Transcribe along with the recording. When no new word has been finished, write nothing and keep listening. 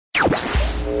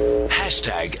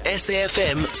Hashtag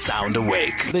SAFM Sound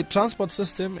Awake. The transport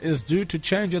system is due to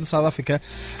change in South Africa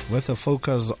with a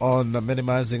focus on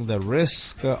minimizing the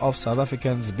risk of South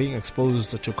Africans being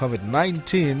exposed to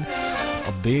COVID-19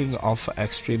 being of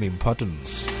extreme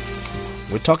importance.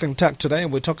 We're talking tech today,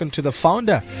 and we're talking to the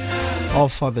founder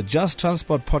of the Just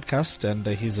Transport podcast, and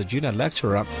he's a junior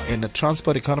lecturer in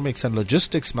transport economics and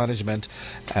logistics management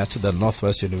at the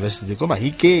Northwest University.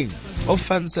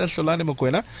 Ofentse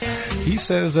Mokwena. He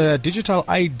says digital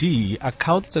ID,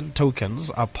 accounts and tokens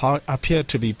appear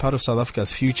to be part of South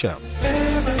Africa's future.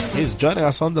 He's joining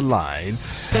us on the line,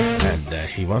 and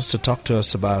he wants to talk to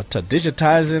us about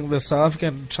digitising the South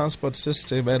African transport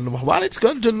system and what it's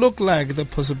going to look like, the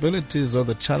possibilities or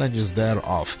the challenges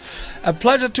thereof. A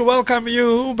pleasure to welcome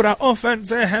you, Bra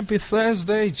Ofentse. Happy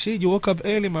Thursday. Gee, you woke up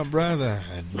early, my brother,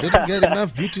 and didn't get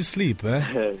enough beauty sleep,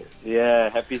 eh? Yeah,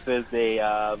 happy Thursday.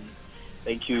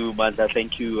 Thank you, Mazda.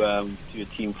 Thank you to your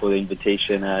team for the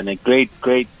invitation, and a great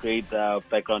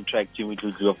background track, Jimmy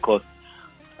Tutu, of course.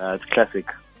 It's classic.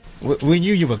 We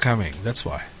knew you were coming, that's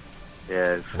why.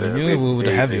 Yes. We knew we would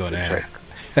have you on air.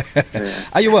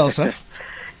 Are you well, sir?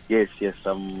 Yes,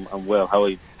 I'm well. How are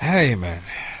you? Hey, man.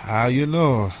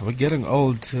 We're getting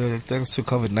old thanks to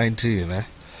COVID-19, eh?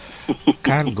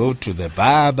 Can't go to the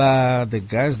barber. The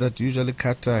guys that usually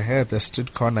cut our hair at the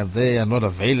street corner, they are not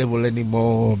available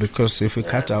anymore because if we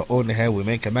cut our own hair, we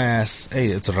make a mess. Hey,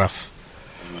 it's rough.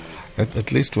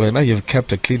 At least when you've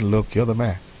kept a clean look, you're the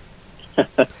man.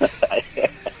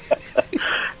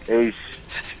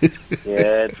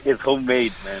 Yeah, it's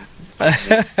homemade, man.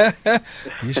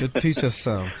 You should teach us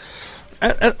some.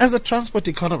 As a transport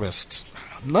economist,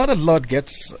 not a lot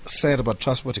gets said about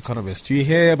transport economists. You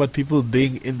hear about people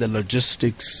being in the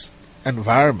logistics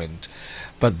environment,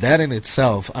 but that in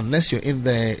itself, unless you're in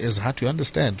there, is hard to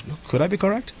understand. Could I be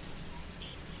correct?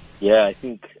 Yeah, I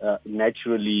think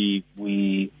naturally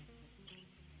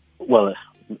let's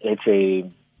say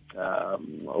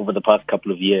over the past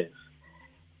couple of years,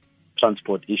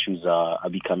 transport issues are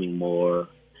becoming more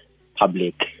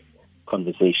public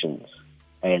conversations,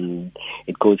 and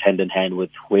it goes hand in hand with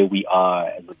where we are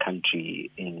as a country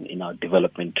in our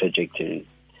development trajectory.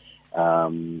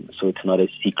 So it's not a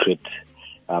secret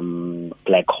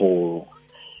black hole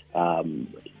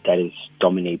that is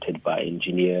dominated by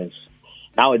engineers.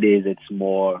 Nowadays, it's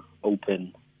more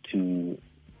open to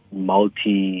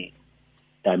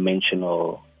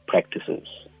multi-dimensional practices.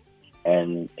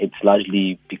 And it's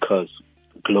largely because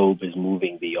the globe is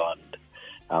moving beyond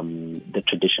the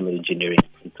traditional engineering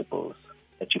principles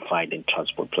that you find in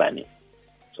transport planning.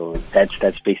 So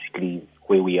that's basically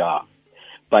where we are.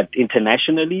 But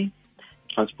internationally,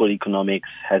 transport economics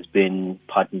has been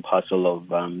part and parcel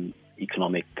of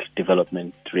economic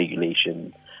development,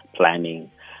 regulation, planning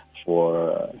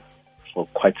for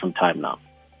quite some time now.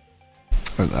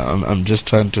 I'm just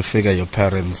trying to figure your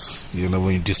parents,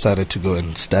 when you decided to go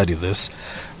and study this,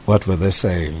 what were they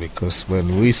saying? Because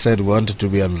when we said we wanted to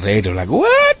be on radio, like,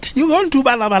 what? You want to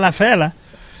balabala fella?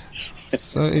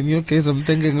 So in your case, I'm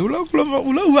thinking,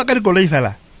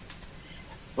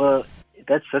 well,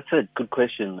 that's a good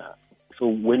question. So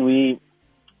when we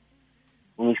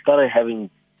started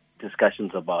having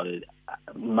discussions about it,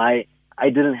 I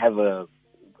didn't have a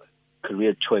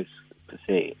career choice per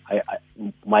se.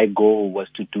 My goal was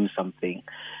to do something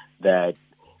that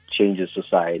changes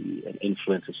society and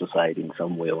influences society in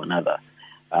some way or another.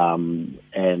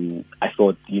 And I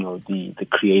thought, the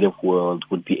creative world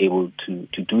would be able to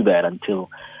do that until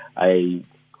I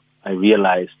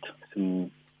realized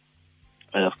through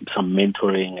some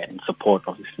mentoring and support,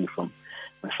 obviously, from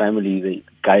my family. They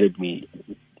guided me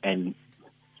and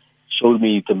showed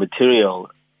me the material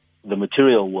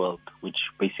world, which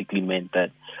basically meant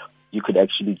that you could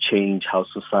actually change how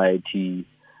society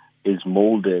is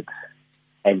molded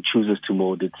and chooses to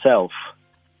mold itself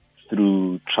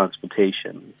through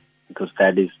transportation, because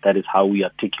that is how we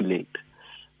articulate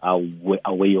our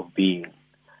way of being.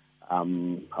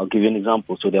 I'll give you an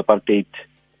example. So the apartheid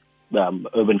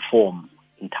urban form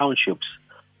in townships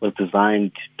was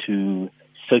designed to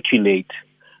circulate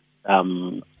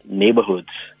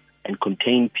neighborhoods and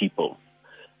contain people.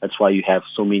 That's why you have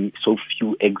so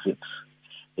few exits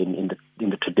in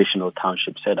the traditional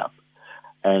township setup,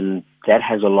 and that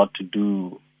has a lot to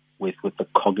do with the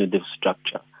cognitive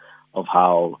structure of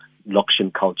how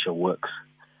Lokshan culture works.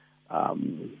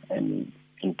 And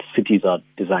cities are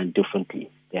designed differently.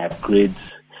 They have grids.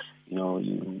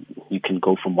 You can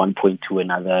go from one point to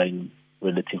another in a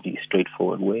relatively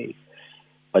straightforward way.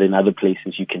 But in other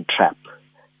places, you can trap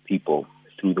people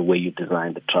through the way you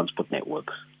design the transport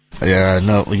networks. Yeah,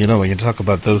 no, when you talk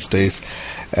about those days,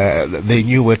 they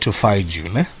knew where to find you,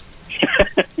 né?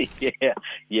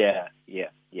 yeah.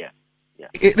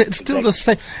 It's still the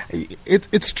same.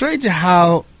 It's strange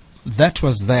how that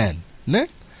was then, ne?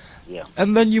 Yeah.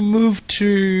 And then you move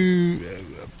to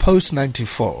post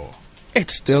 94.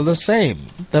 It's still the same.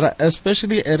 There are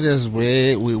especially areas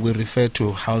where we refer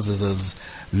to houses as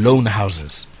lone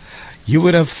houses. You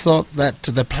would have thought that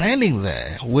the planning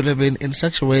there would have been in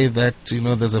such a way that,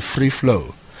 there's a free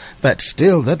flow. But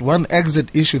still, that one exit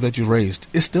issue that you raised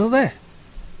is still there.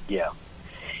 Yeah.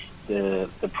 The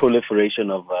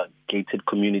proliferation of gated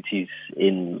communities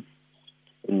in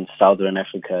Southern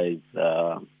Africa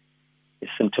is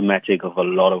symptomatic of a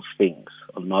lot of things,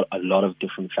 a lot of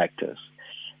different factors.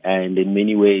 And in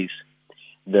many ways,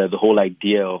 the whole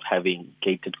idea of having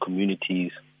gated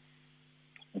communities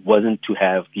wasn't to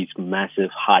have these massive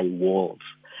high walls,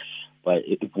 but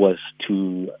it was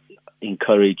to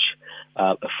encourage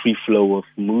a free flow of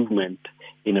movement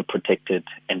in a protected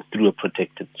and through a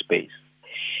protected space.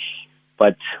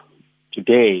 But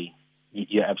today,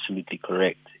 you're absolutely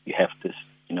correct. You have this,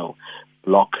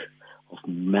 block of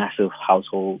massive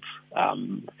households,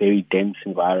 very dense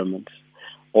environments.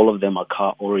 All of them are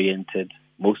car-oriented,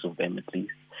 most of them at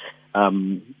least.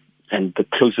 And the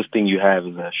closest thing you have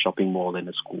is a shopping mall and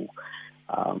a school.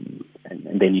 And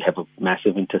then you have a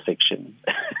massive intersection.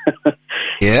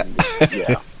 Yeah.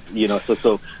 Yeah.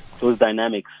 So those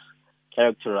dynamics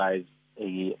characterize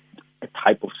a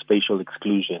type of spatial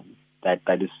exclusion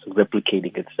that is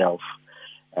replicating itself.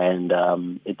 And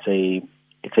it's a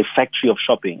factory of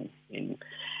shopping in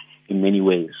many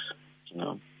ways,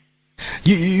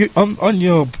 You on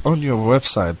your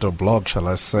website or blog, shall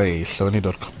I say,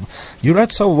 hloni.com, you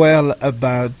write so well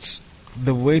about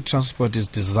the way transport is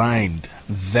designed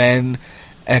then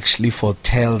actually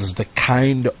foretells the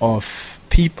kind of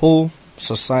people,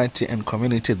 society and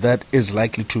community that is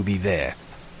likely to be there.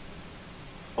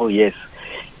 Oh yes.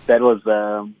 That was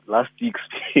last week's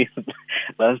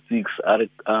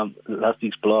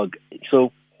blog.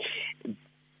 So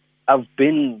I've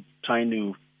been trying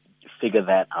to figure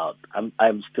that out.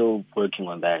 I'm still working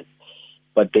on that,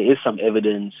 but there is some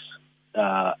evidence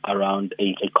around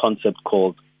a concept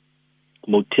called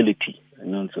motility. I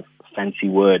know it's a fancy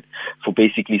word for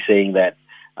basically saying that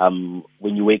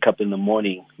when you wake up in the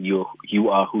morning, you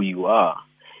are who you are,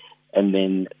 and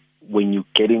then when you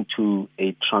get into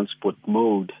a transport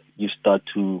mode, you start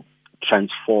to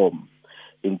transform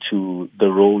into the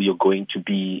role you're going to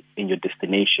be in your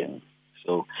destination.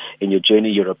 So in your journey,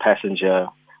 you're a passenger.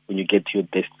 When you get to your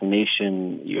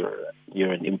destination,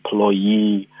 you're an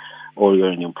employee or you're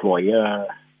an employer.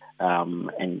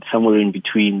 And somewhere in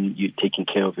between, you're taking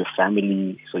care of your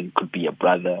family. So you could be a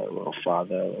brother or a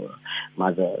father or a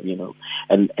mother,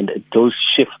 And those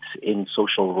shifts in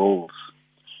social roles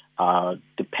are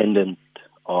dependent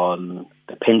on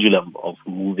the pendulum of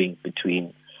moving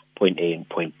between point A and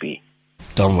point B.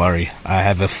 Don't worry, I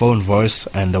have a phone voice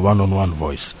and a one-on-one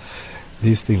voice.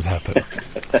 These things happen.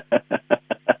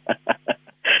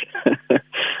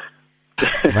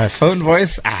 My phone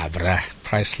voice, bruh,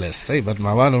 priceless. Say, but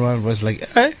my one-on-one voice, like,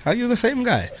 hey, are you the same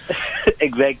guy?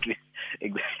 Exactly.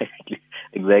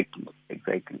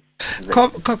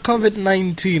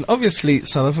 COVID-19, obviously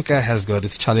South Africa has got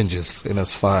its challenges in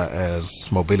as far as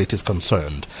mobility is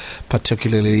concerned,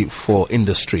 particularly for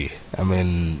industry. I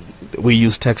mean, we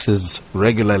use taxis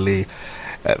regularly.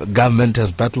 Government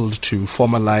has battled to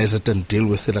formalize it and deal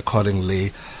with it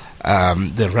accordingly.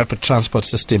 The rapid transport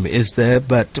system is there,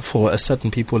 but for a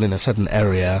certain people in a certain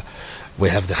area, we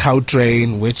have the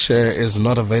Gautrain, which is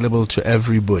not available to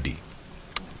everybody.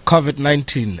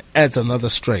 COVID-19 adds another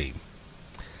strain.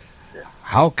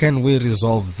 How can we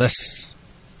resolve this?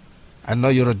 I know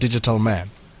you're a digital man.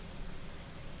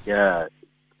 Yeah,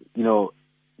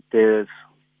 there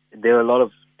are a lot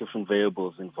of different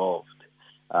variables involved.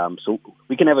 So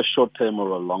we can have a short-term or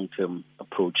a long-term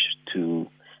approach to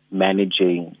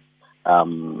managing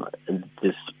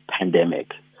this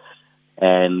pandemic,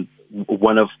 and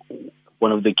one of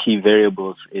the key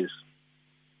variables is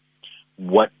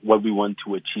what we want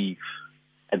to achieve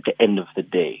at the end of the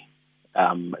day.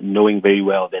 Knowing very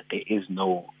well that there is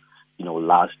no,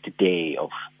 last day of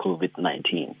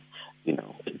COVID-19.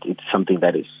 It's something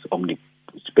that is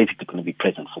it's basically going to be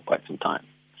present for quite some time.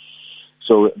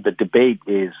 So the debate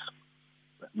is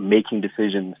making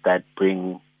decisions that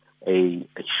bring a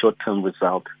short-term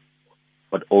result,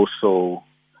 but also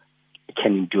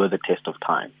can endure the test of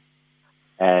time.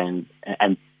 And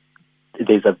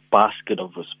there's a basket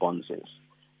of responses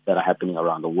that are happening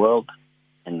around the world,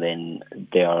 and then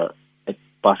there are a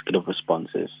basket of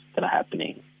responses that are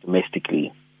happening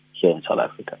domestically here in South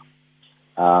Africa.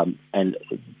 And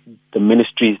the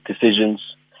ministry's decisions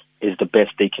is the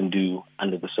best they can do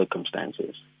under the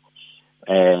circumstances.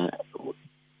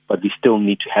 But we still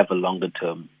need to have a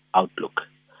longer-term outlook,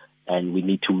 and we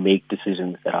need to make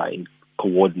decisions that are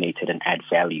coordinated and add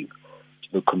value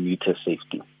to the commuter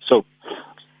safety. So,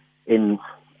 in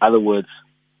other words,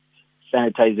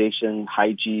 sanitization,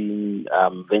 hygiene,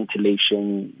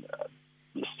 ventilation,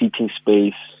 seating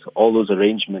space, all those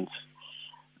arrangements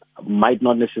might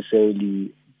not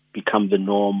necessarily become the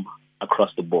norm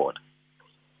across the board.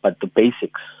 But the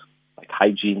basics, like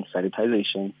hygiene,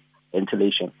 sanitization,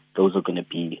 ventilation, those are going to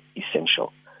be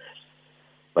essential.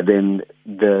 But then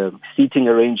the seating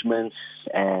arrangements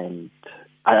and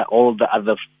all the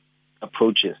other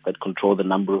approaches that control the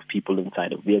number of people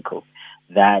inside a vehicle,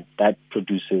 that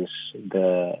produces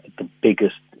the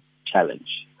biggest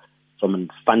challenge from a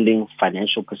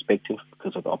financial perspective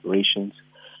because of the operations,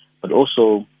 but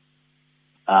also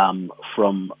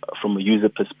from a user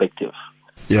perspective.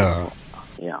 Yeah.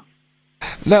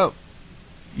 Now,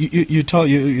 you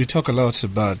talk a lot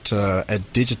about a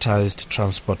digitized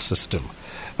transport system.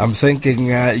 I'm thinking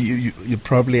you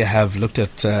probably have looked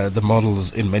at the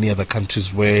models in many other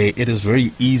countries where it is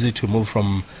very easy to move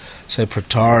from, say,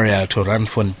 Pretoria to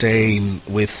Randfontein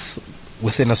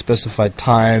within a specified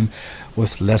time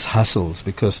with less hassles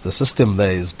because the system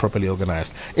there is properly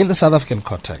organized. In the South African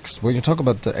context, when you talk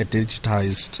about a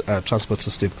digitized transport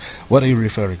system, what are you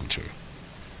referring to?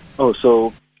 Oh,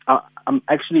 so I'm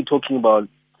actually talking about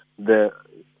the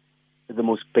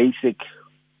most basic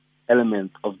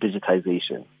element of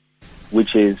digitization,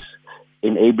 which is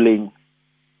enabling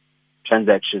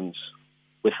transactions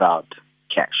without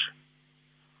cash.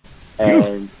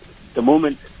 And the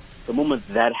moment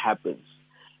that happens,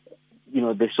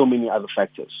 there's so many other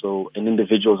factors. So an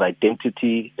individual's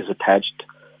identity is attached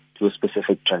to a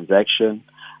specific transaction.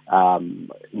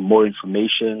 More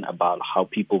information about how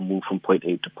people move from point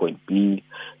A to point B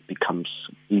becomes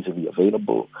easily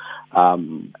available.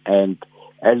 And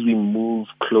as we move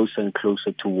closer and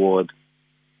closer toward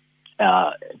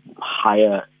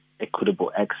higher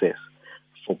equitable access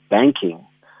for banking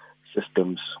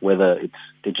systems, whether it's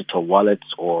digital wallets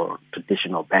or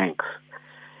traditional banks,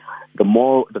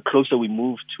 the closer we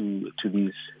move to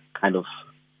these kind of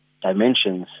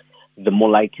dimensions, the more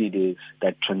likely it is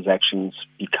that transactions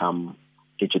become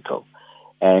digital.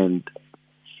 And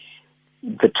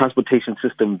the transportation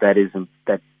system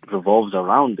that revolves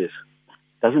around this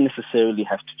doesn't necessarily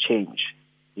have to change,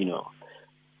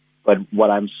 But what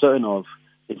I'm certain of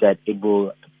is that it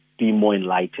will be more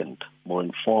enlightened, more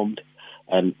informed,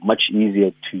 and much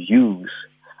easier to use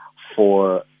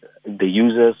for the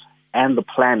users and the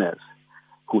planners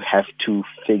who have to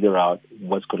figure out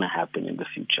what's going to happen in the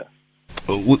future.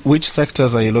 Which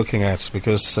sectors are you looking at?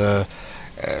 Because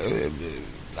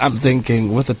I'm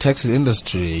thinking with the taxi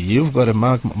industry, you've got a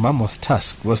mammoth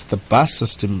task. With the bus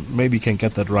system, maybe you can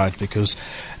get that right because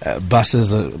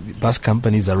bus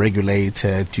companies are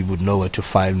regulated. You would know where to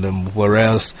find them.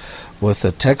 Whereas with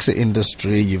the taxi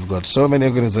industry, you've got so many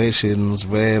organizations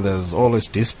where there's always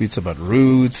disputes about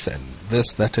routes and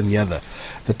this, that, and the other.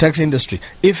 The taxi industry,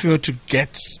 if you were to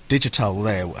get digital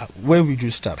there, where would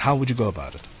you start? How would you go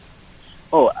about it?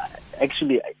 Oh,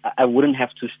 actually, I wouldn't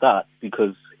have to start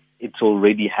because it's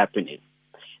already happening.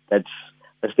 That's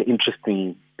the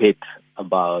interesting bit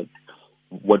about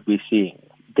what we're seeing.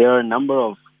 There are a number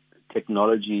of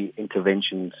technology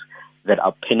interventions that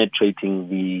are penetrating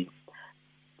the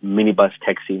minibus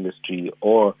taxi industry,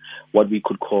 or what we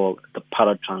could call the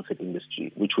paratransit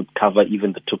industry, which would cover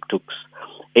even the tuk-tuks,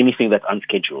 anything that's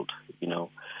unscheduled,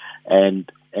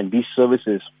 And these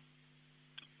services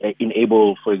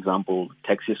enable, for example,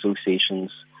 taxi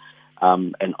associations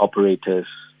and operators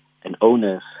and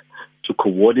owners to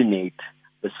coordinate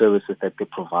the services that they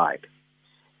provide.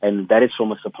 And that is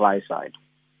from a supply side.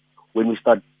 When we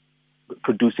start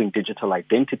producing digital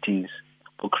identities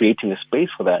or creating a space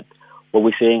for that, what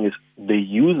we're saying is the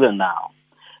user now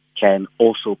can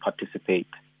also participate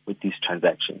with these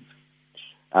transactions.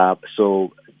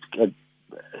 For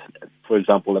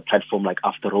example, a platform like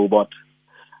AfterRobot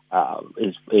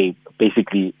is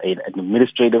basically an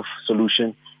administrative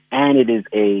solution, and it is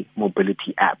a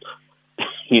mobility app,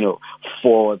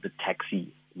 for the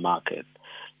taxi market.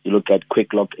 You look at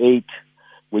QuickLock 8,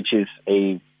 which is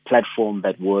a platform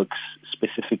that works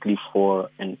specifically for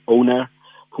an owner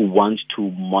who wants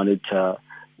to monitor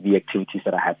the activities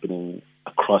that are happening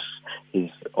across his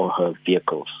or her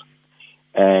vehicles.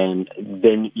 And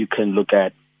then you can look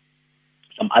at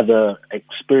some other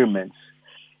experiments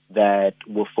that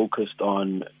were focused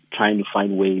on trying to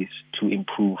find ways to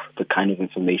improve the kind of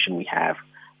information we have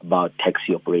about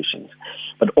taxi operations.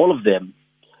 But all of them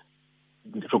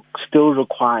still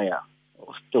require,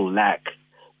 or still lack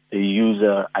the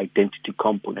user identity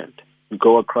component. We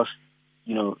go across,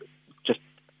 just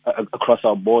across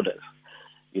our borders,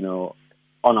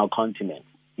 on our continent.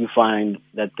 You find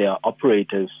that there are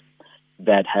operators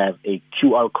that have a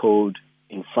QR code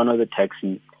in front of the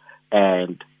taxi,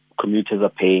 and commuters are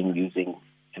paying using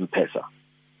M-Pesa.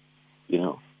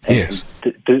 Yes.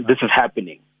 This is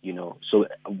happening. So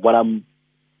what I'm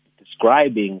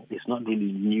describing is not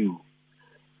really new.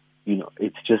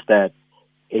 It's just that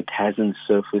it hasn't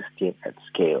surfaced yet at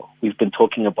scale. We've been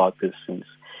talking about this since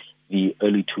the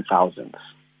early 2000s.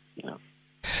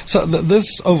 So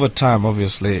this over time,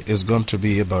 obviously, is going to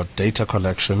be about data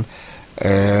collection.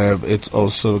 It's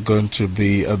also going to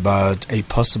be about a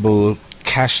possible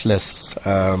cashless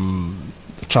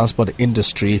transport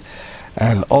industry,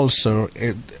 and also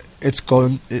it's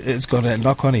going to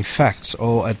knock on effect,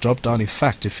 or a drop down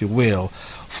effect, if you will,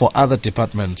 for other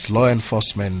departments, law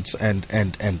enforcement, and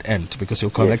because you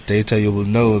collect data, you will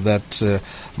know that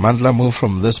Mandla moved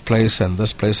from this place and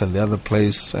the other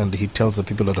place, and he tells the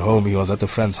people at home he was at a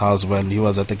friend's house when he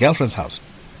was at the girlfriend's house.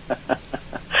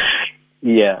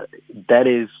 Yeah, that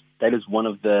is one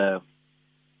of the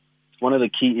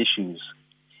key issues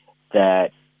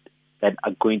that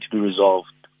are going to be resolved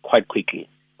quite quickly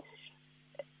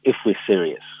if we're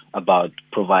serious about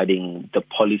providing the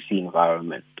policy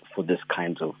environment for this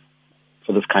kind of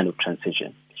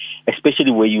transition,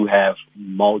 especially where you have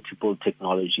multiple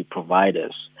technology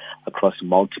providers across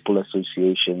multiple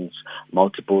associations,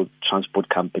 multiple transport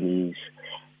companies,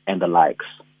 and the likes.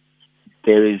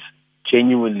 There is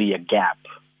genuinely a gap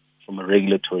from a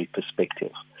regulatory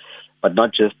perspective, but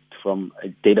not just from a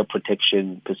data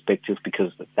protection perspective,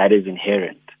 because that is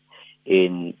inherent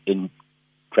in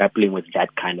grappling with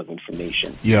that kind of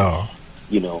information. Yeah.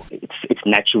 It's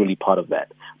naturally part of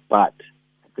that. But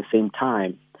at the same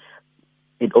time,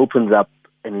 it opens up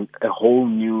a whole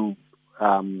new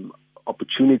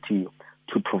opportunity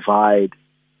to provide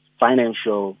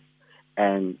financial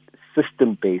and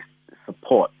system-based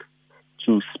support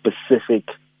to specific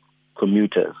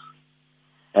commuters.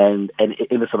 And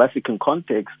in the South African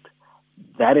context,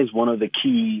 that is one of the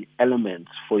key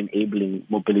elements for enabling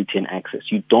mobility and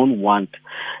access. You don't want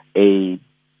a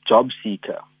job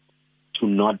seeker to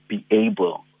not be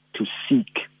able to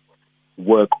seek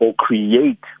work or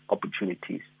create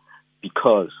opportunities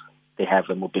because they have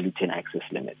a mobility and access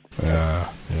limit. Yeah.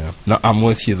 No, I'm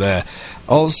with you there.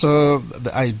 Also,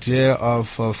 the idea of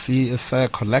fare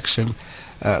collection,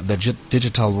 the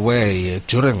digital way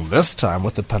during this time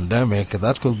with the pandemic,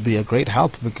 that could be a great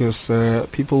help, because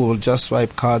people will just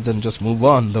swipe cards and just move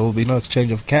on. There will be no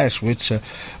exchange of cash, which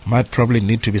might probably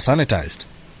need to be sanitized.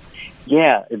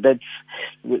 Yeah, that's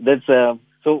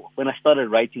so when I started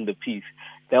writing the piece,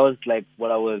 that was like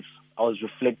what I was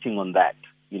reflecting on that,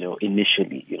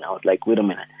 initially. I was like, wait a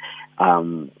minute,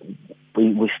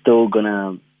 we're still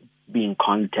gonna be in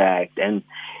contact, and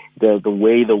the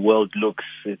way the world looks,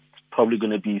 it's probably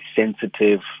gonna be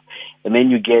sensitive. And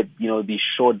then you get, these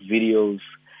short videos,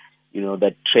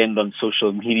 that trend on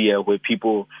social media where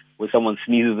someone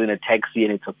sneezes in a taxi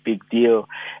and it's a big deal.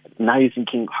 Now you're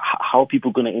thinking, how are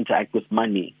people going to interact with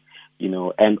money?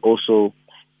 And also,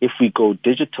 if we go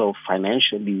digital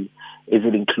financially, is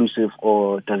it inclusive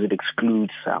or does it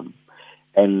exclude some?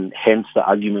 And hence the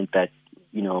argument that,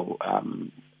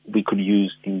 we could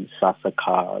use the SASA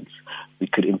cards, we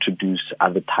could introduce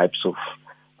other types of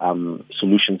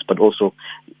solutions, but also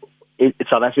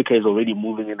South Africa is already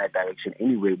moving in that direction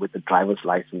anyway with the driver's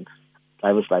licenses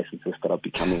that are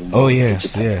becoming more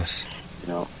digital. Yes.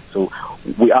 So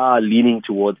we are leaning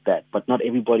towards that, but not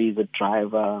everybody is a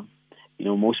driver.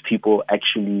 Most people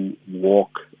actually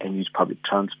walk and use public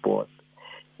transport.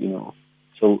 So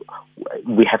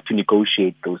we have to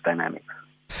negotiate those dynamics.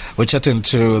 We're chatting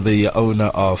to the owner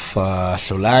of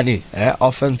Ofentse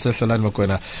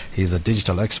Mokwena. He's a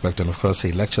digital expert, and of course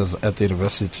he lectures at the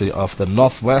University of the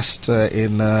Northwest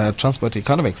in transport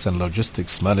economics and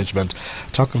logistics management,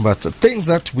 talking about the things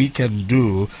that we can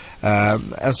do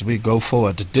as we go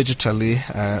forward digitally,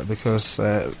 because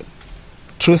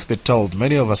truth be told,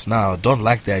 many of us now don't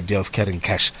like the idea of carrying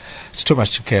cash. It's too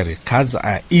much to carry. Cards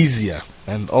are easier.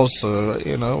 And also,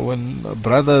 when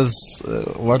brothers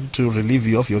want to relieve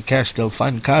you of your cash, they'll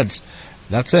find cards.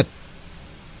 That's it.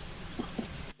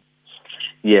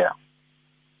 Yeah.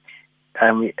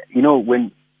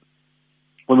 When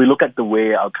we look at the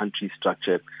way our country is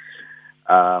structured,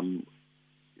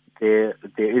 there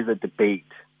is a debate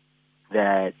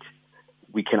that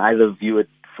we can either view it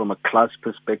from a class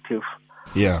perspective,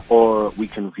 or we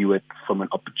can view it from an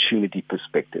opportunity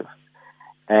perspective.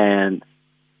 And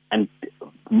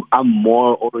I'm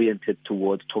more oriented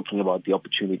towards talking about the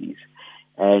opportunities.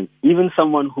 And even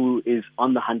someone who is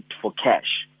on the hunt for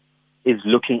cash is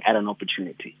looking at an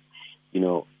opportunity,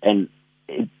 and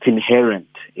it's inherent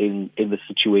in the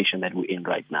situation that we're in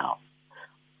right now.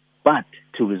 But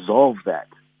to resolve that,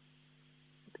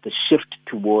 the shift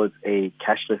towards a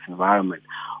cashless environment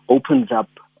opens up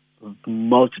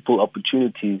multiple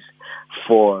opportunities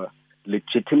for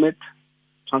legitimate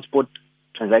transport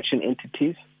transaction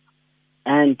entities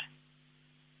and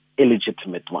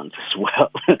illegitimate ones as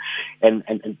well. and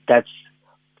that's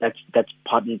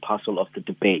part and parcel of the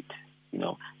debate,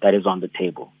 that is on the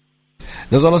table.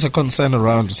 There's always a concern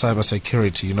around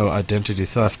cybersecurity. Identity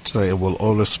theft will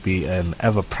always be an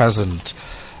ever-present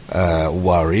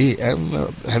worry. And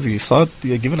have you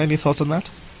given any thoughts on that?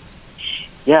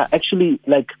 Yeah, actually,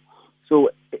 so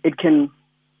it can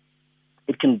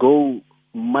go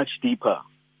much deeper.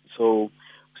 So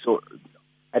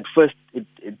at first,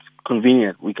 it's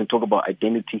convenient. We can talk about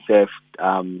identity theft,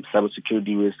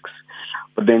 cybersecurity risks,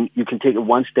 but then you can take it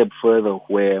one step further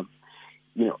where,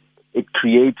 it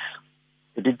creates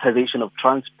the digitization of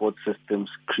transport systems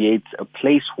creates a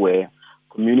place where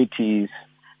communities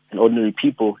and ordinary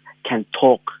people can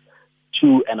talk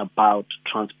to and about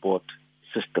transport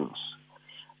systems,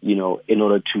 in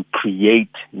order to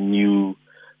create new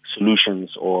solutions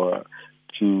or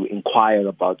to inquire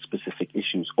about specific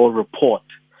issues or report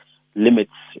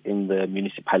limits in the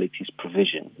municipality's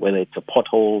provision, whether it's a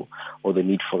pothole or the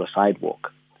need for a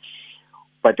sidewalk.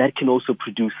 But that can also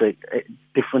produce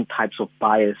different types of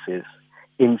biases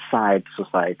inside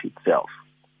society itself.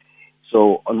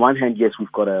 So on one hand, yes,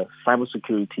 we've got a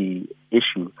cybersecurity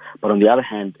issue, but on the other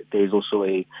hand, there's also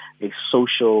a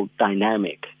social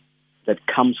dynamic that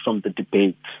comes from the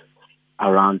debate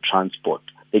around transport.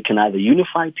 They can either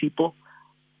unify people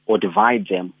or divide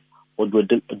them or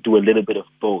do a little bit of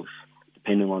both,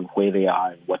 depending on where they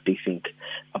are and what they think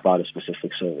about a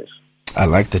specific service. I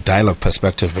like the dialogue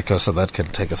perspective because that can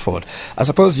take us forward. I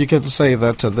suppose you can say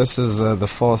that this is the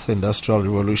fourth industrial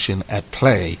revolution at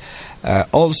play.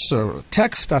 Also,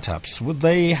 tech startups, would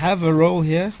they have a role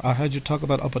here? I heard you talk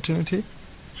about opportunity.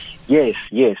 Yes.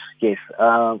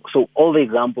 So all the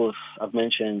examples I've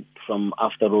mentioned, from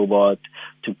After Robot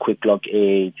to Quick Lock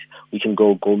 8, we can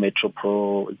go Metro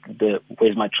Pro,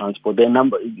 Where's My Transport. There are a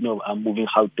number, Moving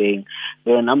Gauteng.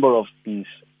 There are a number of these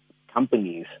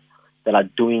companies that are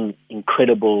doing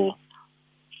incredible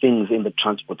things in the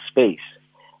transport space.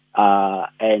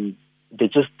 And they're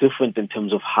just different in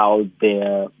terms of how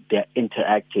they're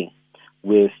interacting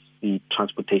with the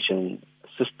transportation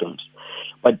systems.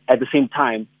 But at the same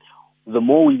time, the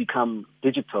more we become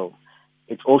digital,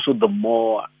 it's also the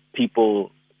more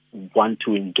people want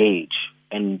to engage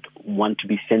and want to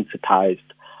be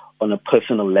sensitized on a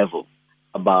personal level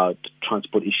about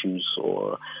transport issues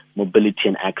or mobility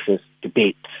and access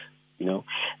debates.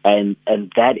 And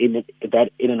that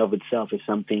in and of itself is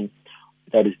something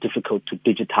that is difficult to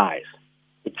digitize.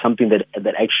 It's something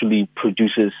that actually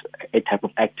produces a type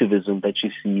of activism that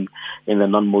you see in the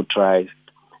non-motorized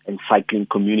and cycling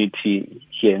community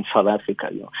here in South Africa.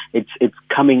 It's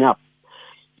coming up,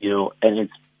 and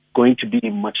it's going to be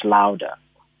much louder,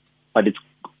 but it's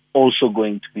also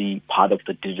going to be part of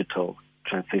the digital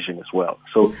transition as well.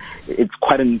 So it's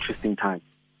quite an interesting time.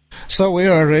 So we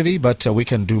are ready, but we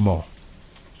can do more.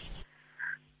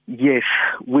 Yes,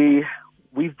 we've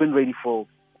been ready for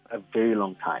a very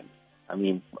long time. I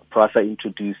mean, PRASA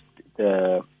introduced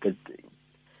the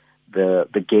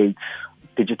gates,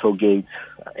 digital gates,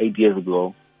 8 years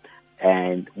ago,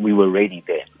 and we were ready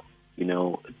then.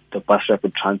 The bus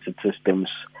rapid transit systems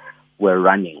were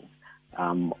running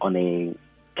on a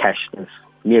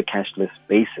near cashless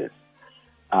basis.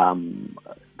 The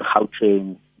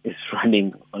Gautrain is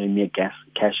running on a near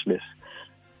cashless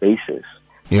basis.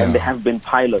 Yeah. And there have been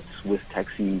pilots with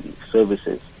taxi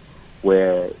services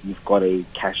where you've got a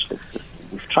cashless system.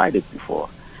 We've tried it before.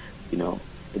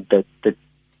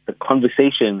 The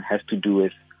conversation has to do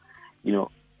with,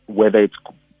 whether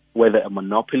a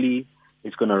monopoly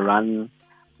is going to run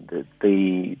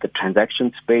the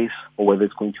transaction space or whether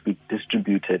it's going to be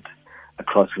distributed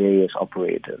across various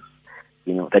operators,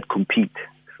 that compete.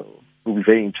 So it will be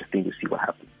very interesting to see what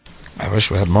happens. I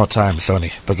wish we had more time,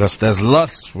 Sony, because there's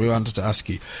lots we wanted to ask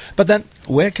you. But then,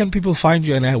 where can people find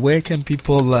you and where can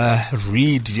people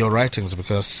read your writings?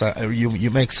 Because you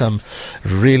make some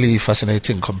really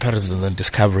fascinating comparisons and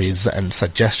discoveries and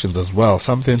suggestions as well,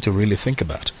 something to really think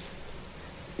about.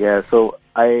 Yeah, so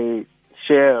I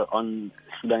share on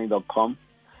Sudani.com.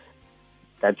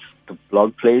 That's the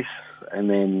blog place. And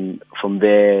then from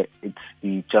there, it's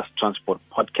the Just Transport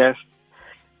podcast.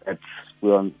 We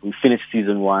finished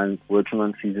season 1, working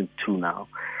on season 2 now.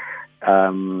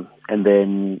 And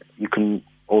then you can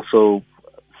also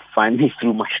find me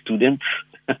through my students.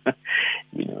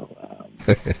 You know,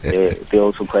 they're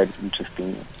also quite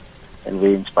interesting and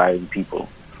very inspiring people.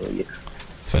 So yes,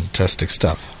 fantastic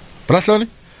stuff. Bratloni,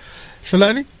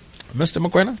 Shalani, Mr.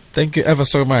 Mokwena, thank you ever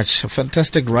so much.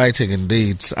 Fantastic writing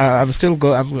indeed. I'm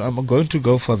going to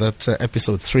go for that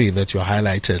episode 3 that you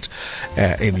highlighted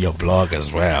in your blog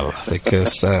as well,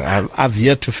 because I've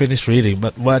yet to finish reading,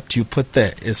 but what you put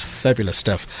there is fabulous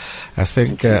stuff. I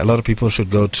think a lot of people should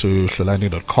go to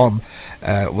hlolani.com.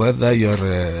 Whether you're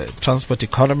a transport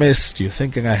economist, you're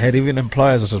thinking ahead, even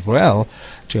employers as well,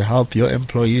 to help your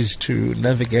employees to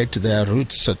navigate their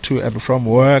routes to and from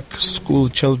work, school,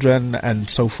 children, and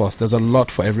so forth. There's a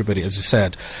lot for everybody, as you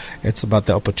said. It's about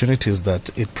the opportunities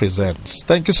that it presents.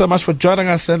 Thank you so much for joining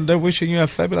us, and wishing you a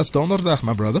fabulous Donderdag,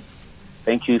 my brother.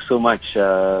 Thank you so much.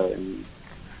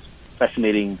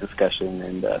 Fascinating discussion,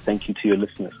 and thank you to your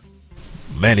listeners.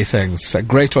 Many thanks. A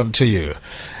great one to you.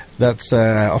 That's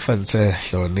Ofentse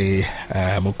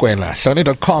Mokwena.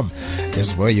 Hloni.com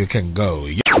is where you can go.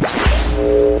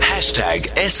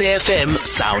 #SAFM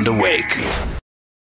Sound Awake.